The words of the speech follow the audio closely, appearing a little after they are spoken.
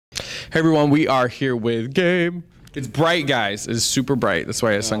Hey everyone, we are here with Gabe. It's bright, guys. It's super bright. That's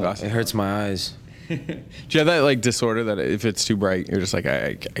why I have sunglasses. It hurts my eyes. Do you have that like disorder that if it's too bright, you're just like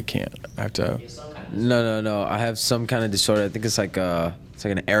I can't. I have to. No. I have some kind of disorder. I think it's like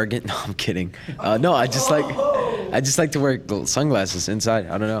an arrogant. No, I'm kidding. No, I just like to wear sunglasses inside.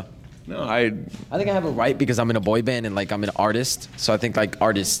 I don't know. No, I think I have a right because I'm in a boy band and like I'm an artist. So I think like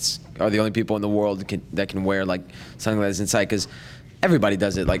artists are the only people in the world that can wear like sunglasses inside because everybody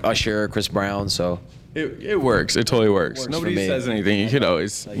does it. Like Usher, Chris Brown. So. It works. It totally works. Nobody says anything. You could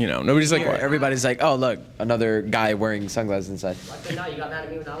always, nobody's like, what? Everybody's like, oh, look, another guy wearing sunglasses inside. No, you got mad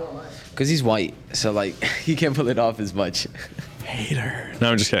at me when I wore mine. Because he's white, so like he can't pull it off as much. Hater. No,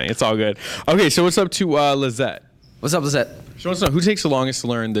 I'm just kidding. It's all good. Okay, so what's up to Lizette? What's up, Lizette? She wants to know who takes the longest to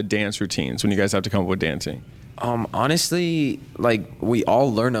learn the dance routines when you guys have to come up with dancing. Honestly, like we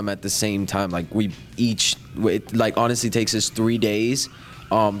all learn them at the same time. Like it like honestly takes us 3 days.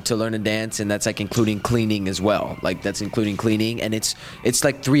 To learn a dance, and that's like including cleaning as well. Like that's including cleaning, and it's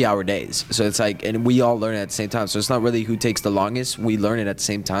like 3-hour days. So it's like, and we all learn it at the same time. So it's not really who takes the longest. We learn it at the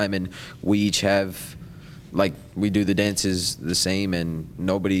same time, and we each have, like, we do the dances the same, and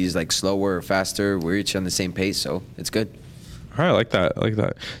nobody's like slower or faster. We're each on the same pace, so it's good. All right, I like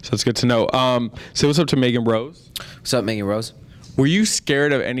that. So it's good to know. So what's up to Megan Rose? What's up, Megan Rose? Were you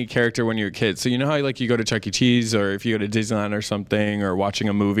scared of any character when you were a kid? So you know how like you go to Chuck E. Cheese or if you go to Disneyland or something or watching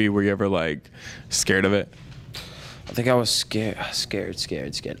a movie, were you ever like scared of it? I think I was scared. I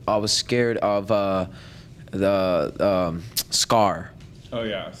was scared of the Scar. Oh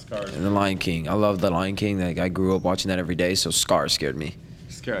yeah, Scar. And the Lion King. I love the Lion King. Like I grew up watching that every day, so Scar scared me.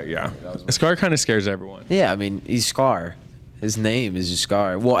 Scar, yeah. Scar kind of scares everyone. Yeah, I mean he's Scar. His name is just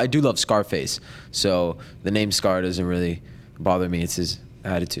Scar. Well, I do love Scarface, so the name Scar doesn't really bother me. It's his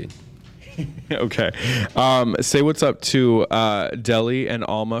attitude. Okay. Say what's up to Deli and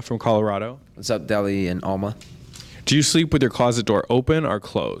Alma from Colorado. What's up, Deli and Alma? Do you sleep with your closet door open or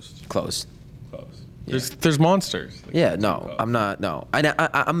closed? Closed. Yeah. There's monsters. Yeah, no, I'm not. No, I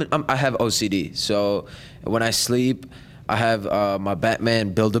have OCD. So when I sleep, I have my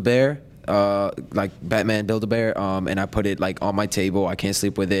Batman Build-A-Bear. Like Batman Build-A-Bear, and I put it like on my table. I can't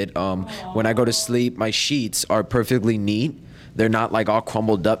sleep with it. When I go to sleep, my sheets are perfectly neat. They're not like all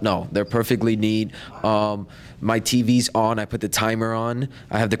crumbled up. No, they're perfectly neat. My TV's on. I put the timer on.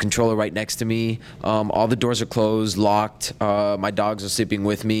 I have the controller right next to me. All the doors are closed, locked. My dogs are sleeping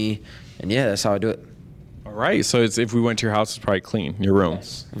with me, and yeah, that's how I do it. All right. So if we went to your house, it's probably clean. Your room.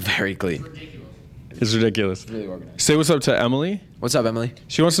 Yes. Very clean. It's ridiculous. Really organized. Say what's up to Emily. What's up, Emily?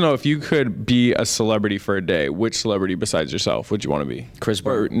 She wants to know if you could be a celebrity for a day, which celebrity besides yourself would you want to be? Chris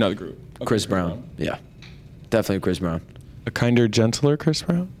Brown. Or another group. Okay, Chris Brown. Yeah, definitely Chris Brown. A kinder, gentler Chris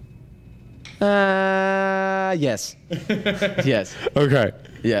Brown? Yes. Yes. Okay.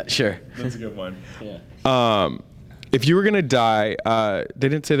 Yeah, sure. That's a good one. Yeah. If you were going to die, they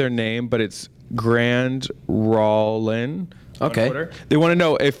didn't say their name, but it's Grand Rollin. Okay. On Twitter. They want to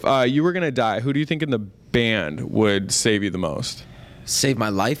know if you were going to die, who do you think in the band would save you the most? Save my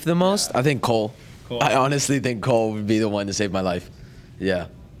life the most? I think Cole. I honestly think Cole would be the one to save my life. Yeah.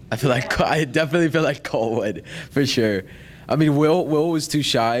 I definitely feel like Cole would, for sure. I mean, Will was too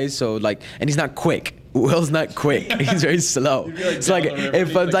shy, so like, and he's not quick. Will's not quick. He's very slow. It's like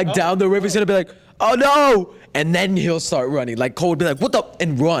if I'm like down the river, he's gonna be like, oh no, and then he'll start running. Like Cole would be like, what the,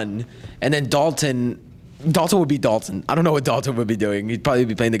 and run, and then Dalton would be Dalton. I don't know what Dalton would be doing. He'd probably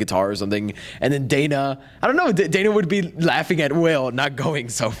be playing the guitar or something. And then Dana, I don't know. Dana would be laughing at Will not going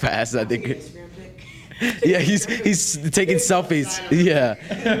so fast. I think. Yeah, he's taking selfies. Yeah,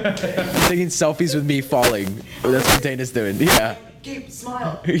 taking selfies with me falling. That's what Dana's doing. Yeah. Gabe,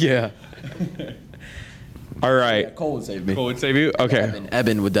 smile. Yeah. All right. Yeah, Cole would save me. Cole would save you? Okay.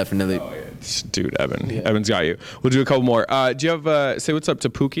 Evan would definitely. Oh, yeah. Dude, Evan. Yeah. Evan's got you. We'll do a couple more. Do you have, say what's up to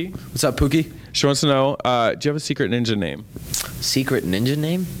Pookie? What's up, Pookie? She wants to know, do you have a secret ninja name? Secret ninja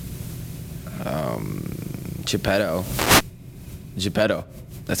name? Geppetto.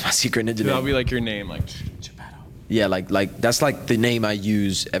 That's my secret ninja name. That'll be like your name, like Geppetto. Yeah, like that's like the name I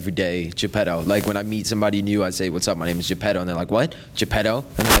use every day, Geppetto. Like when I meet somebody new, I say, "What's up? My name is Geppetto," and they're like, "What? Geppetto?"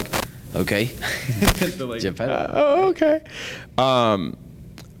 And I'm like, "Okay." Like, Geppetto. Oh, okay.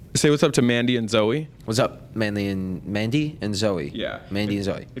 Say what's up to Mandy and Zoe. What's up, Mandy and Zoe? Yeah. Mandy and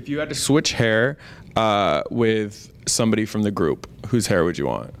Zoe. If you had to switch hair with somebody from the group, whose hair would you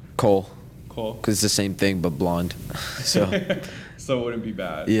want? Cole. Cole. Because it's the same thing but blonde. So. So it wouldn't be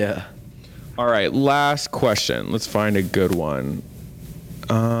bad. Yeah. All right, last question. Let's find a good one.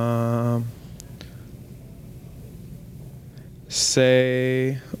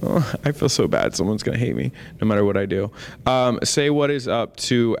 Say, oh, I feel so bad. Someone's gonna hate me no matter what I do. Say what is up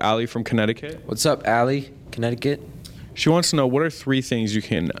to Allie from Connecticut. What's up, Allie? Connecticut. She wants to know what are 3 things you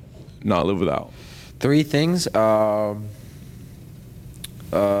can not live without. 3 things. My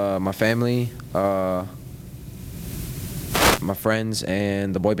family, my friends,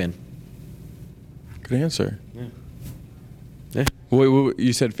 and the boy band. Good answer. Yeah. Wait,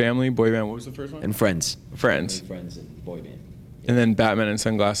 you said family, boy band. What was the first one? And friends. Friends. Friends and boy band. And then Batman and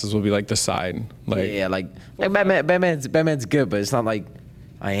sunglasses will be like the side. Like Yeah, like Batman's good, but it's not like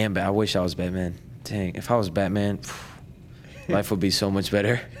I am. But I wish I was Batman. Dang, if I was Batman, life would be so much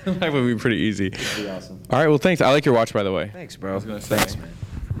better. life would be pretty easy. It'd be awesome. All right. Well, thanks. I like your watch, by the way. Thanks, bro. gonna say. Thanks, man.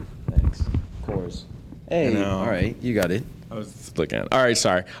 Thanks. Of course. Hey. know. All right, you got it. I was looking at. All right.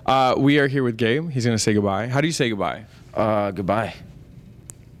 Sorry. We are here with Gabe. He's gonna say goodbye. How do you say goodbye? Goodbye.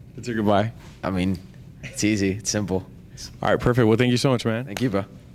 It's your goodbye. I mean, it's easy. It's simple. All right. Perfect. Well, thank you so much, man. Thank you, bro.